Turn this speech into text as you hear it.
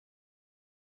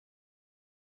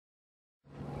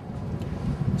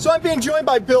So I'm being joined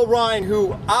by Bill Ryan,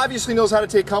 who obviously knows how to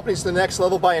take companies to the next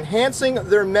level by enhancing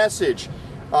their message.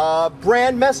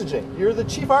 Brand messaging. You're the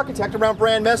chief architect around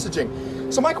brand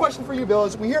messaging. So my question for you, Bill,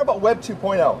 is we hear about Web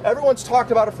 2.0. Everyone's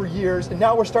talked about it for years, and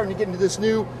now we're starting to get into this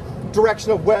new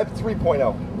direction of Web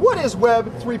 3.0. What is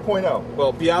Web 3.0?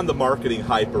 Well, beyond the marketing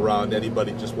hype around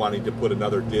anybody just wanting to put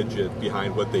another digit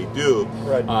behind what they do,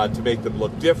 right, to make them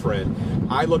look different,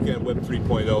 I look at Web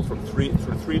 3.0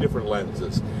 through three different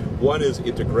lenses. One is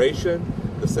integration,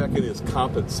 the second is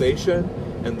compensation,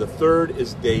 and the third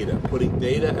is data, putting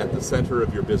data at the center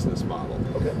of your business model.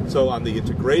 Okay. So on the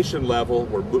integration level,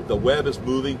 the web is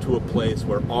moving to a place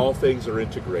where all things are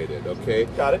integrated, okay?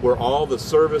 Got it. Where all the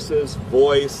services,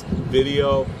 voice,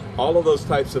 video, all of those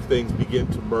types of things begin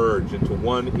to merge into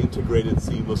one integrated,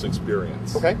 seamless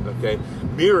experience. Okay. Okay?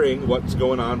 Mirroring what's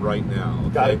going on right now.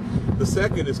 Okay? Got it. The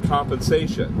second is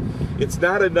compensation. It's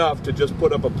not enough to just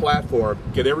put up a platform,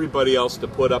 get everybody else to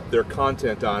put up their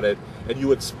content on it, and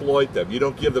you exploit them. You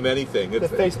don't give them anything. The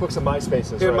Facebooks and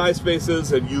MySpaces, and right?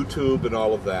 MySpaces and YouTube and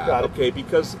all of that. Got it. Okay,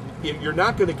 because you're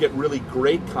not going to get really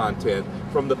great content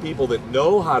from the people that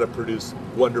know how to produce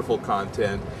wonderful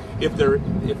content if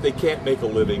they can't make a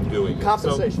living doing it.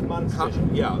 Compensation,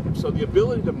 monetization. Yeah, so the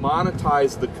ability to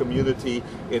monetize the community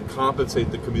and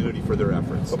compensate the community for their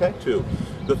efforts. Okay. Two.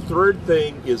 The third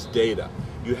thing is data.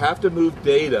 You have to move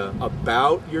data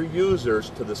about your users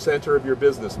to the center of your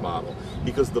business model,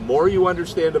 because the more you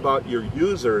understand about your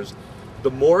users,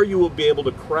 the more you will be able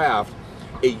to craft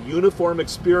a uniform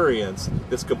experience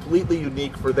that's completely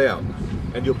unique for them.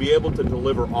 And you'll be able to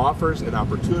deliver offers and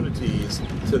opportunities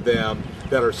to them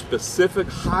that are specific,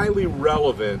 highly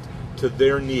relevant to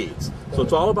their needs. So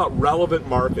it's all about relevant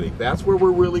marketing. That's where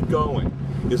we're really going,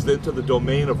 is into the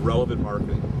domain of relevant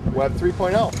marketing. Web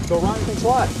 3.0. Bill Ryan, thanks a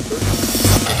lot.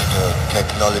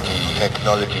 Technology,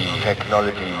 technology,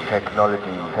 technology,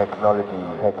 technology, technology,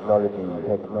 technology, technology,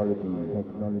 technology,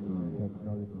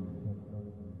 technology.